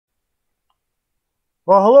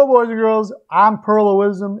Well, hello, boys and girls. I'm Pearl of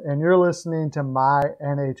Wisdom, and you're listening to my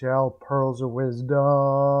NHL Pearls of Wisdom.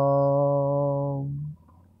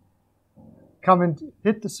 Come and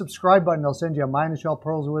hit the subscribe button. I'll send you a my NHL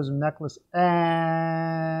Pearls of Wisdom necklace,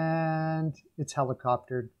 and it's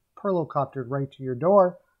helicoptered, perlocoptered right to your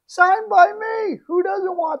door. Signed by me. Who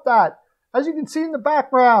doesn't want that? As you can see in the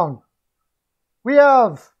background, we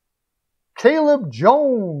have Caleb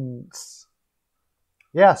Jones.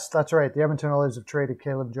 Yes, that's right. The Edmonton Oilers have traded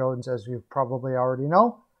Caleb Jones, as you probably already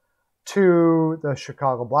know, to the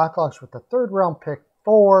Chicago Blackhawks with the third-round pick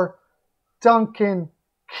for Duncan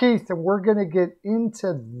Keith. And we're going to get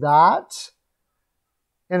into that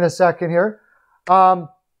in a second here.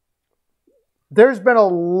 There's been a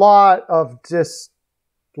lot of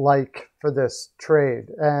dislike for this trade,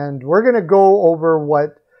 and we're going to go over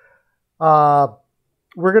what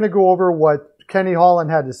Kenny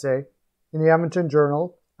Holland had to say in the Edmonton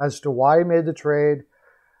Journal as to why he made the trade,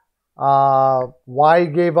 why he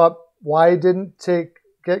gave up, why he didn't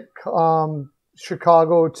get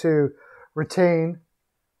Chicago to retain.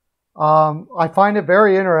 I find it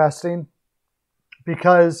very interesting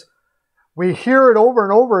because we hear it over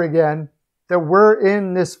and over again that we're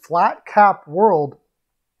in this flat cap world.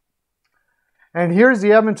 And here's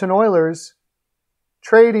the Edmonton Oilers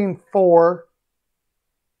trading for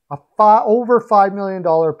a over $5 million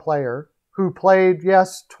player who played,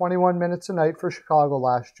 yes, 21 minutes a night for Chicago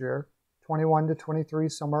last year, 21 to 23,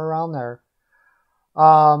 somewhere around there,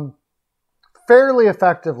 fairly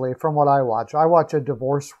effectively from what I watch. I watch a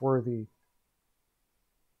divorce-worthy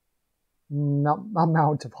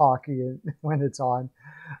amount of hockey when it's on.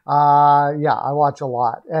 Yeah, I watch a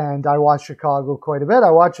lot, and I watch Chicago quite a bit.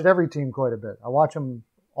 I watch every team quite a bit. I watch them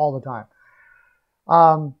all the time.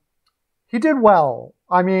 He did well.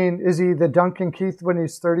 I mean, is he the Duncan Keith when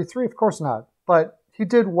he's 33? Of course not. But he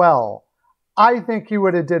did well. I think he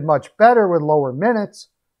would have did much better with lower minutes,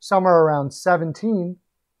 somewhere around 17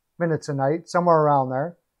 minutes a night, somewhere around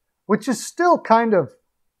there, which is still kind of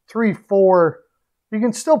 3-4. You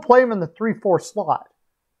can still play him in the 3-4 slot.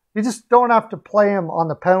 You just don't have to play him on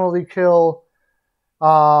the penalty kill.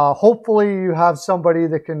 Hopefully you have somebody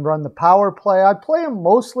that can run the power play. I play him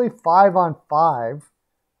mostly 5-on-5.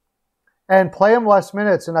 And play him less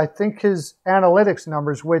minutes. And I think his analytics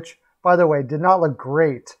numbers, which, by the way, did not look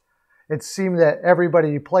great. It seemed that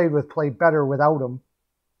everybody he played with played better without him.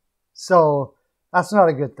 So that's not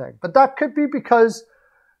a good thing. But that could be because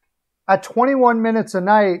at 21 minutes a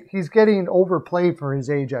night, he's getting overplayed for his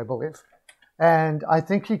age, I believe. And I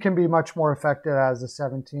think he can be much more effective as a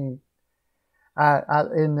 17 in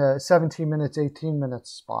the 17 minutes, 18 minutes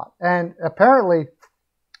spot. And apparently,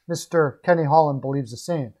 Mr. Kenny Holland believes the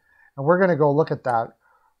same. And we're going to go look at that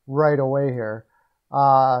right away here.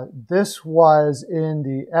 This was in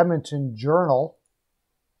the Edmonton Journal,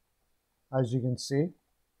 as you can see.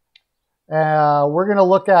 We're going to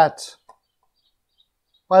look at,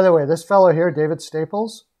 by the way, this fellow here, David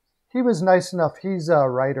Staples, he was nice enough. He's a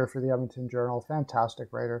writer for the Edmonton Journal,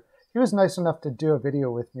 fantastic writer. He was nice enough to do a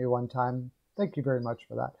video with me one time. Thank you very much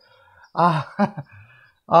for that.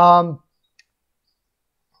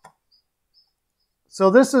 So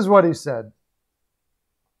this is what he said.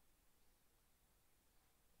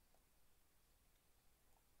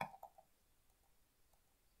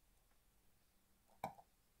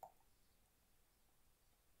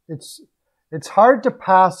 It's hard to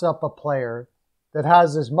pass up a player that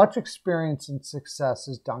has as much experience and success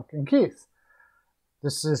as Duncan Keith.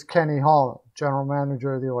 This is Kenny Holland, general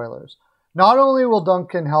manager of the Oilers. Not only will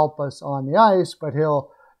Duncan help us on the ice, but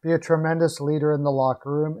he'll be a tremendous leader in the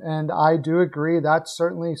locker room, and I do agree that's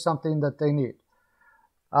certainly something that they need.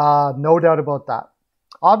 No doubt about that.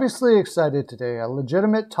 Obviously excited today, a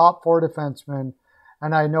legitimate top 4 defenseman,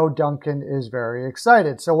 and I know Duncan is very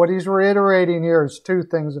excited. So what he's reiterating here is 2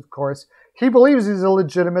 things, of course. He believes he's a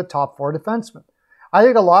legitimate top 4 defenseman. I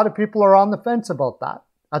think a lot of people are on the fence about that.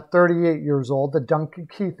 At 38 years old, the Duncan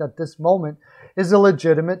Keith at this moment is a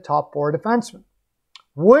legitimate top 4 defenseman.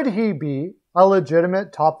 Would he be a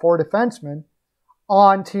legitimate top 4 defenseman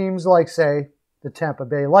on teams like, say, the Tampa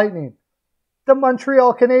Bay Lightning, the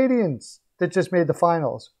Montreal Canadiens that just made the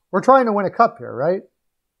finals? We're trying to win a cup here, right?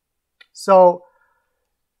 So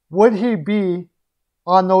would he be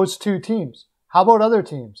on those 2 teams? How about other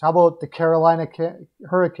teams? How about the Carolina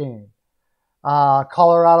Hurricane,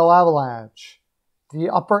 Colorado Avalanche, the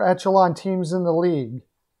upper echelon teams in the league?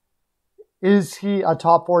 Is he a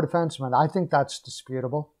top 4 defenseman? I think that's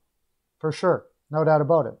disputable. For sure. No doubt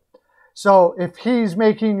about it. So if he's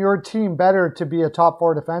making your team better to be a top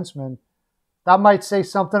 4 defenseman, that might say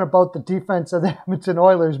something about the defense of the Edmonton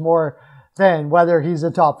Oilers more than whether he's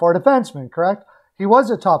a top 4 defenseman, correct? He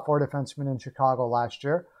was a top 4 defenseman in Chicago last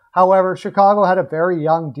year. However, Chicago had a very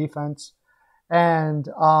young defense and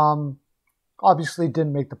obviously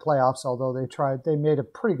didn't make the playoffs, although they made a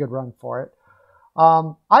pretty good run for it.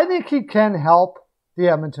 I think he can help the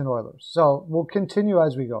Edmonton Oilers. So we'll continue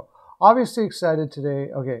as we go. Obviously excited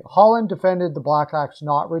today. Okay, Holland defended the Blackhawks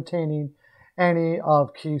not retaining any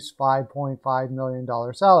of Keith's $5.5 million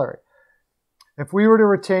salary. If we were to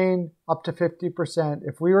retain up to 50%,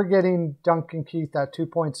 if we were getting Duncan Keith at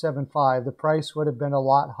 2.75, the price would have been a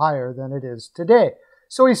lot higher than it is today.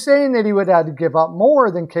 So he's saying that he would have to give up more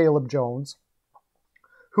than Caleb Jones,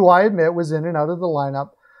 who I admit was in and out of the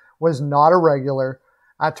lineup, was not a regular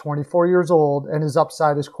at 24 years old, and his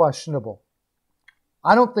upside is questionable.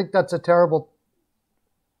 I don't think that's a terrible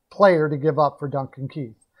player to give up for Duncan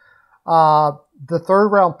Keith. The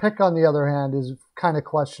third-round pick, on the other hand, is kind of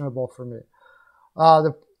questionable for me.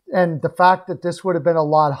 And the fact that this would have been a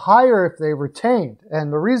lot higher if they retained.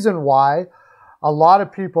 And the reason why a lot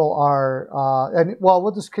of people are,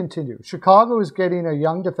 we'll just continue. Chicago is getting a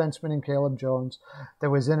young defenseman in Caleb Jones that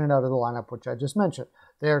was in and out of the lineup, which I just mentioned.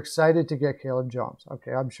 They're excited to get Caleb Jones.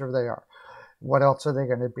 Okay, I'm sure they are. What else are they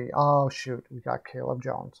going to be? Oh, shoot, we got Caleb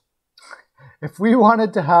Jones. If we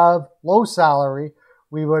wanted to have low salary,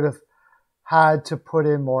 we would have had to put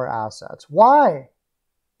in more assets. Why?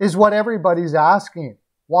 Is what everybody's asking.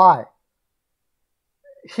 Why?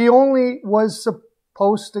 He only was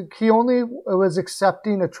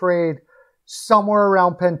accepting a trade somewhere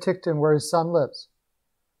around Penticton where his son lives.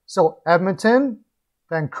 So Edmonton,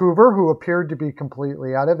 Vancouver, who appeared to be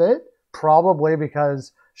completely out of it, probably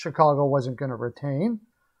because Chicago wasn't going to retain,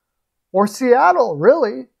 or Seattle,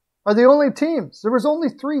 really, are the only teams. There was only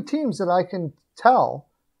 3 teams that I can tell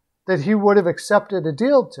that he would have accepted a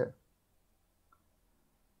deal to.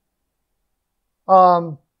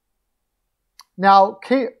 Now,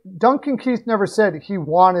 Duncan Keith never said he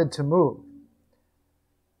wanted to move.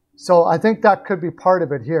 So I think that could be part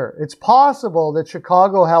of it here. It's possible that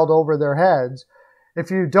Chicago held over their heads.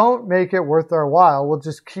 If you don't make it worth our while, we'll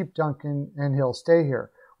just keep Duncan and he'll stay here,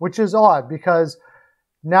 which is odd because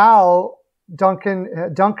now Duncan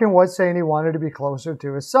was saying he wanted to be closer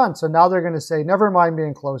to his son. So now they're going to say, never mind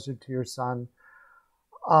being closer to your son.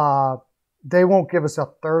 They won't give us a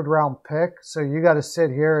 3rd-round pick, so you got to sit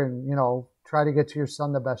here and, try to get to your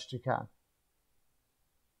son the best you can.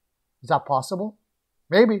 Is that possible?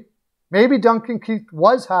 Maybe. Maybe Duncan Keith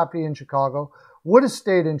was happy in Chicago, would have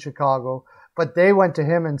stayed in Chicago, but they went to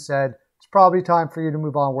him and said, it's probably time for you to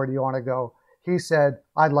move on. Where do you want to go? He said,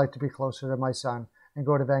 I'd like to be closer to my son and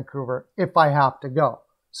go to Vancouver if I have to go.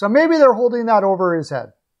 So maybe they're holding that over his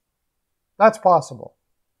head. That's possible.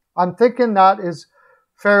 I'm thinking that is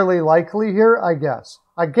fairly likely here, I guess.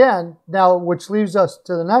 Again, now, which leaves us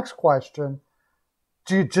to the next question.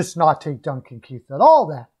 Do you just not take Duncan Keith at all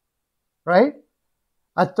then? Right?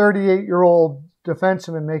 A 38-year-old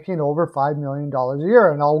defenseman making over $5 million a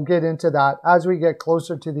year. And I'll get into that as we get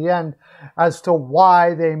closer to the end as to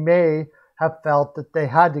why they may have felt that they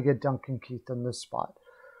had to get Duncan Keith in this spot.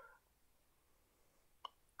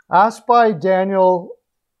 Asked by Daniel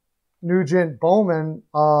Nugent Bowman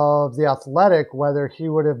of The Athletic whether he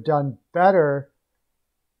would have done better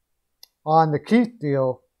on the Keith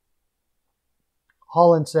deal,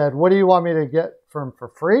 Holland said, what do you want me to get for him for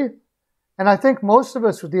free? And I think most of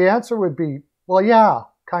us, the answer would be, well, yeah,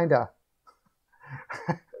 kind of.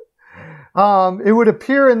 It would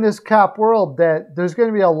appear in this cap world that there's going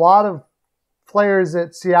to be a lot of players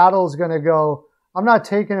that Seattle is going to go, I'm not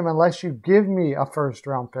taking him unless you give me a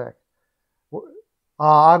 1st-round pick.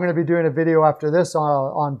 I'm going to be doing a video after this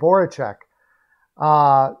on Voracek.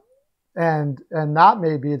 And that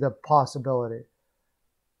may be the possibility.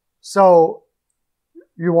 So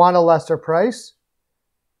you want a lesser price?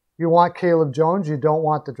 You want Caleb Jones? You don't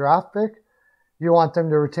want the draft pick? You want them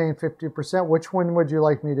to retain 50%? Which one would you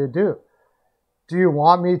like me to do? Do you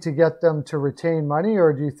want me to get them to retain money,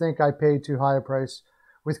 or do you think I paid too high a price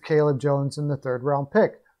with Caleb Jones in the 3rd-round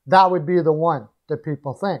pick? That would be the one that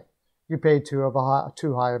people think. You paid too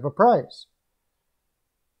high of a price.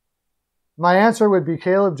 My answer would be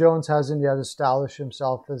Caleb Jones hasn't yet established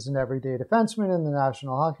himself as an everyday defenseman in the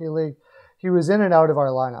National Hockey League. He was in and out of our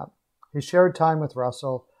lineup. He shared time with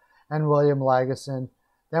Russell and William Lagesson.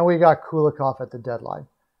 Then we got Kulikov at the deadline.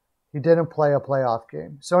 He didn't play a playoff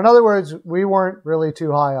game. So in other words, we weren't really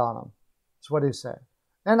too high on him. That's what he's saying.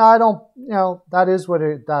 And I don't, that is what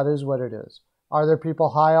it is. Are there people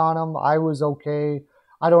high on him? I was okay.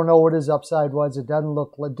 I don't know what his upside was. It didn't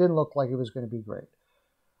look like it was going to be great.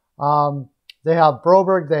 They have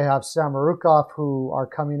Broberg, they have Samorukov, who are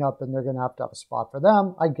coming up, and they're going to have a spot for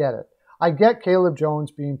them. I get it. I get Caleb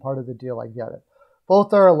Jones being part of the deal. I get it.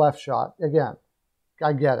 Both are a left shot. Again,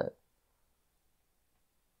 I get it.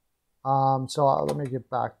 So let me get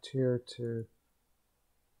back here to...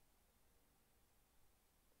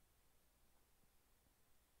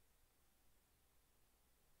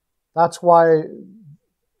 That's why...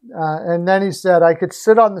 and then he said, I could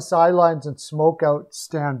sit on the sidelines and smoke out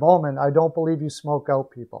Stan Bowman. I don't believe you smoke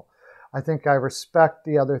out people. I think I respect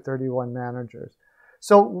the other 31 managers.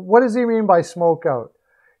 So what does he mean by smoke out?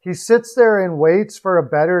 He sits there and waits for a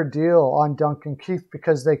better deal on Duncan Keith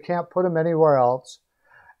because they can't put him anywhere else,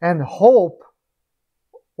 and hope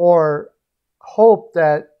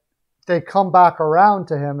that they come back around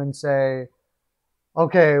to him and say,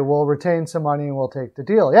 okay, we'll retain some money and we'll take the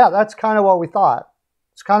deal. Yeah, that's kind of what we thought.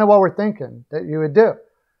 It's kind of what we're thinking that you would do.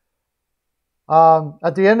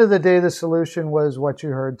 At the end of the day, the solution was what you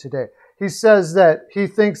heard today. He says that he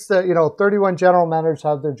thinks that, 31 general managers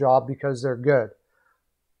have their job because they're good.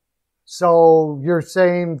 So you're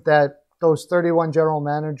saying that those 31 general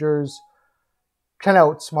managers can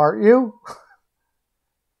outsmart you?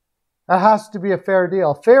 That has to be a fair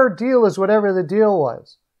deal. A fair deal is whatever the deal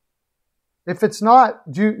was. If it's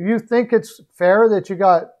not, do you think it's fair that you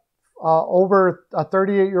got over a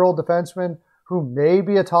 38-year-old defenseman who may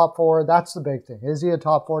be a top four? That's the big thing. Is he a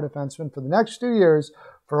top four defenseman for the next 2 years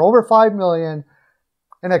for over $5 million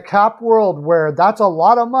in a cap world where that's a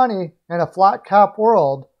lot of money in a flat cap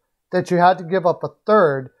world that you had to give up a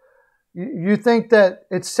third? You think that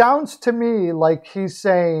it sounds to me like he's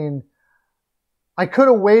saying, I could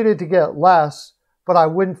have waited to get less, but I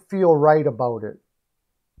wouldn't feel right about it.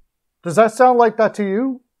 Does that sound like that to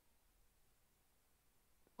you?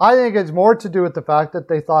 I think it's more to do with the fact that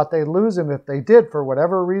they thought they'd lose him if they did for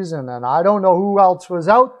whatever reason. And I don't know who else was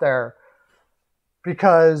out there,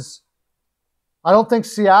 because I don't think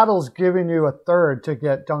Seattle's giving you a third to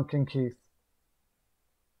get Duncan Keith.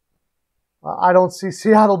 I don't see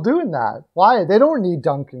Seattle doing that. Why? They don't need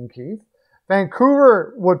Duncan Keith.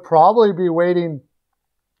 Vancouver would probably be waiting,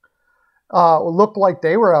 looked like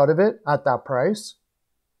they were out of it at that price.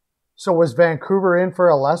 So was Vancouver in for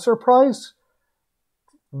a lesser price?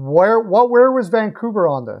 Where was Vancouver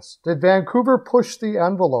on this? Did Vancouver push the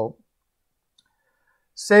envelope?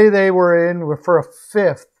 Say they were in for a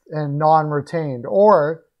fifth and non-retained,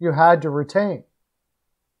 or you had to retain.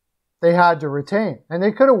 They had to retain. And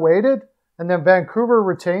they could have waited, and then Vancouver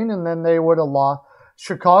retained, and then they would have lost.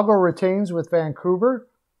 Chicago retains with Vancouver.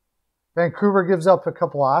 Vancouver gives up a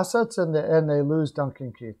couple assets, and they lose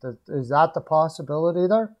Duncan Keith. Is that the possibility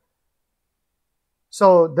there?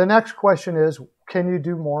 So the next question is, can you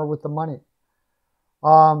do more with the money?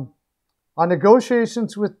 On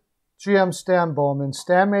negotiations with GM Stan Bowman,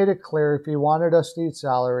 Stan made it clear if he wanted us to eat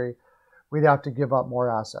salary, we'd have to give up more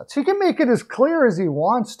assets. He can make it as clear as he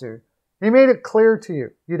wants to. He made it clear to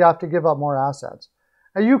you, you'd have to give up more assets.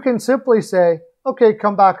 And you can simply say, okay,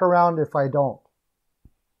 come back around if I don't.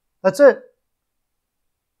 That's it.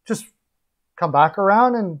 Just come back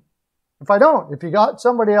around, and if I don't, if you got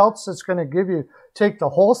somebody else that's going to take the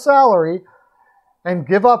whole salary and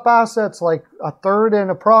give up assets like a third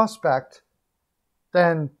and a prospect,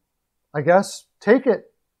 then I guess take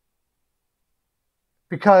it.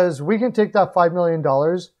 Because we can take that $5 million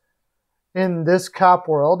in this cap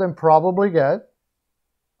world and probably get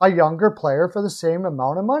a younger player for the same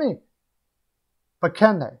amount of money. But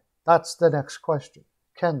can they? That's the next question.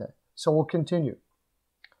 Can they? So we'll continue.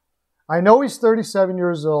 I know he's 37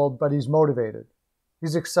 years old, but he's motivated.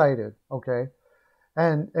 He's excited, okay?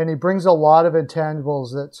 And he brings a lot of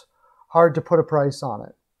intangibles that's hard to put a price on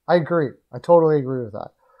it. I agree. I totally agree with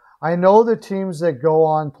that. I know the teams that go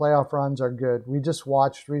on playoff runs are good. We just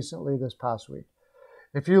watched recently this past week.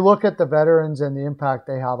 If you look at the veterans and the impact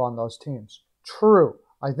they have on those teams, true.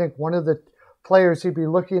 I think one of the players he'd be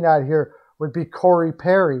looking at here would be Corey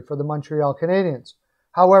Perry for the Montreal Canadiens.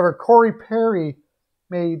 However, Corey Perry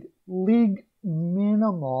made league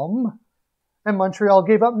minimum, and Montreal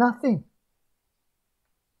gave up nothing.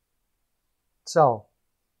 So,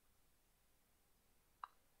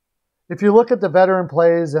 if you look at the veteran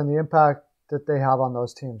plays and the impact that they have on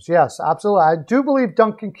those teams, yes, absolutely. I do believe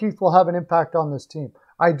Duncan Keith will have an impact on this team.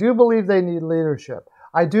 I do believe they need leadership.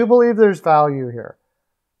 I do believe there's value here.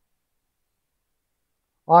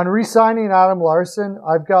 On re-signing Adam Larson,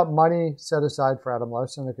 I've got money set aside for Adam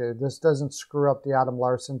Larson. Okay, this doesn't screw up the Adam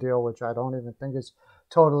Larson deal, which I don't even think is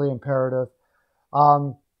totally imperative.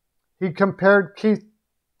 He compared Keith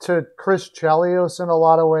to Chris Chelios in a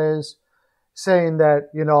lot of ways, saying that,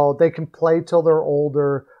 they can play till they're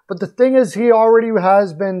older. But the thing is, he already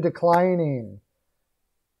has been declining.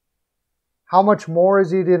 How much more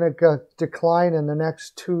is he going to decline in the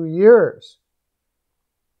next 2 years?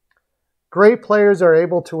 Great players are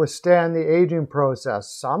able to withstand the aging process.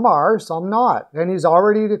 Some are, some not. And he's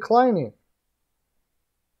already declining.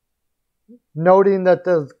 Noting that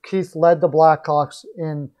Keith led the Blackhawks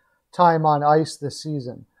in time on ice this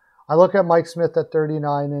season. I look at Mike Smith at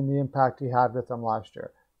 39 and the impact he had with them last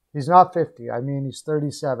year. He's not 50. I mean, he's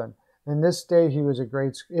 37. In his day, he was a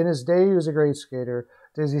great skater.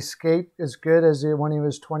 Does he skate as good as when he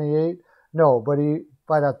was 28? No,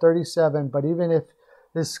 but at 37, but even if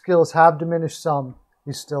his skills have diminished some,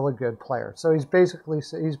 he's still a good player. So he's basically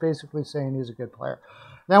saying he's a good player.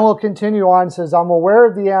 Then we'll continue on. Says, I'm aware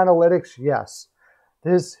of the analytics. Yes,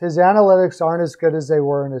 his analytics aren't as good as they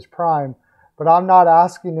were in his prime, but I'm not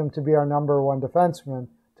asking him to be our number one defenseman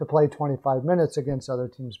to play 25 minutes against other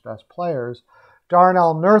teams' best players.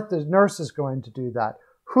 Darnell Nurse is going to do that,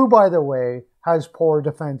 who, by the way, has poor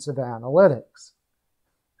defensive analytics.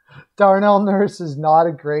 Darnell Nurse is not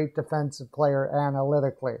a great defensive player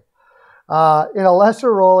analytically. In a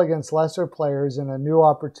lesser role against lesser players in a new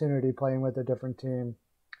opportunity playing with a different team,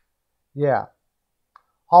 yeah.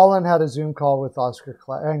 Holland had a Zoom call with Oscar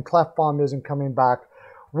and Klefbom isn't coming back,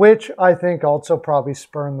 which I think also probably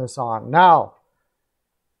spurred this on. Now,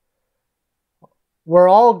 we're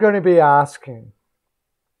all going to be asking,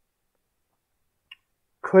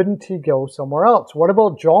 couldn't he go somewhere else? What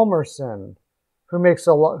about Hjalmarsson,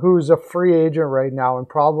 who's a free agent right now and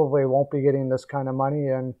probably won't be getting this kind of money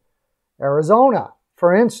in Arizona,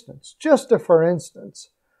 for instance? Just for instance.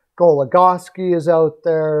 Goligoski is out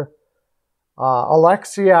there.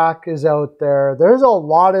 Alexiak is out there. There's a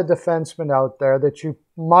lot of defensemen out there that you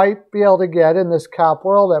might be able to get in this cap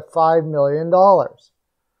world at $5 million.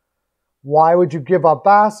 Why would you give up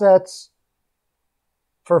assets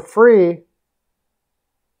for free,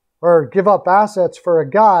 or give up assets for a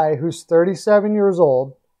guy who's 37 years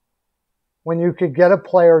old when you could get a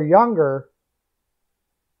player younger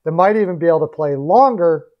that might even be able to play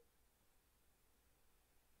longer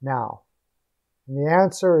now? And the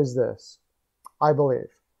answer is this, I believe.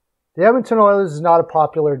 The Edmonton Oilers is not a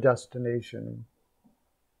popular destination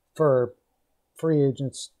for free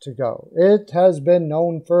agents to go. It has been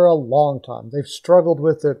known for a long time. They've struggled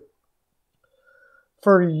with it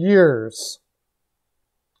for years.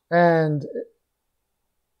 And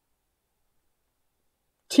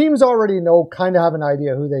teams already kind of have an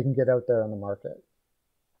idea who they can get out there in the market.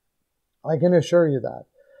 I can assure you that.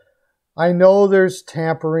 I know there's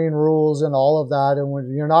tampering rules and all of that,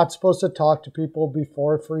 and you're not supposed to talk to people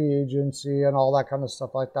before free agency and all that kind of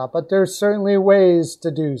stuff like that, but there's certainly ways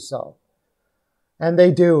to do so. And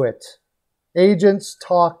they do it. Agents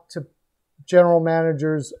talk to general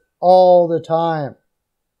managers all the time.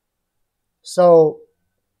 So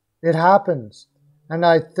it happens. And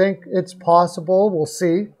I think it's possible, we'll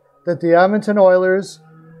see, that the Edmonton Oilers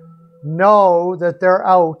know that they're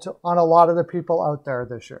out on a lot of the people out there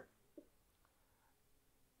this year.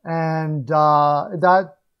 And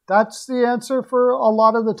that's the answer for a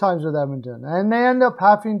lot of the times with Edmonton. And they end up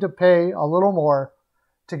having to pay a little more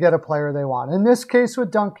to get a player they want. In this case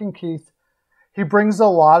with Duncan Keith, he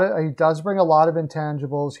does bring a lot of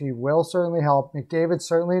intangibles. He will certainly help. McDavid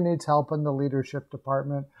certainly needs help in the leadership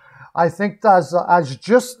department. I think as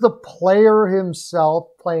just the player himself,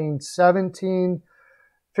 playing 15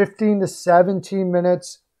 to 17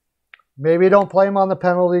 minutes, maybe don't play him on the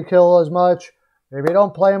penalty kill as much. Maybe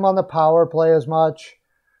don't play him on the power play as much.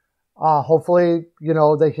 Hopefully,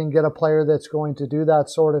 they can get a player that's going to do that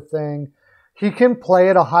sort of thing. He can play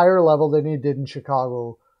at a higher level than he did in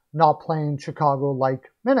Chicago, not playing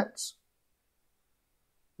Chicago-like minutes.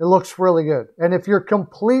 It looks really good. And if you're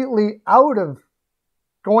completely out of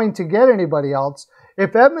going to get anybody else,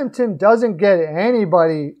 if Edmonton doesn't get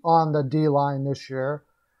anybody on the D-line this year,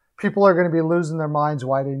 people are going to be losing their minds.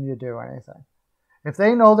 Why didn't you do anything? If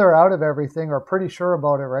they know they're out of everything or pretty sure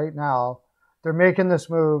about it right now, they're making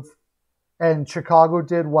this move, and Chicago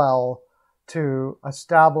did well to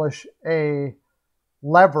establish a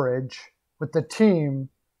leverage with the team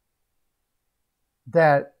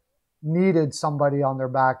that needed somebody on their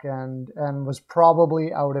back end and was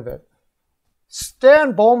probably out of it.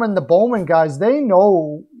 Stan Bowman, the Bowman guys, they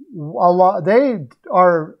know a lot. They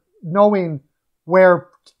are knowing where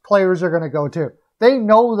players are going to go to. They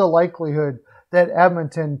know the likelihood that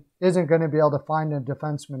Edmonton isn't going to be able to find a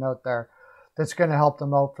defenseman out there that's going to help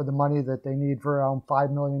them out for the money that they need for around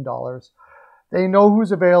 $5 million. They know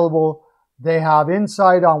who's available. They have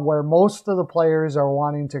insight on where most of the players are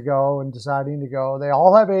wanting to go and deciding to go. They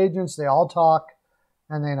all have agents. They all talk,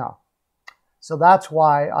 and they know. So that's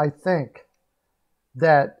why I think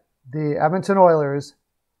that the Edmonton Oilers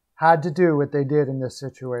had to do what they did in this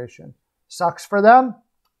situation. Sucks for them?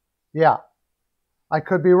 Yeah. I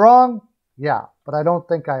could be wrong. Yeah, but I don't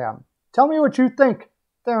think I am. Tell me what you think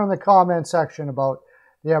there in the comment section about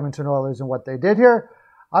the Edmonton Oilers and what they did here.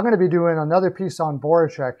 I'm going to be doing another piece on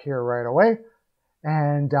Voracek here right away.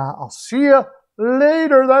 And I'll see you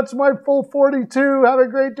later. That's my full 42. Have a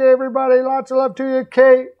great day, everybody. Lots of love to you,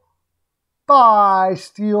 Kate. Bye.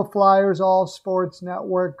 Steel Flyers All Sports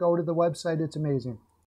Network. Go to the website. It's amazing.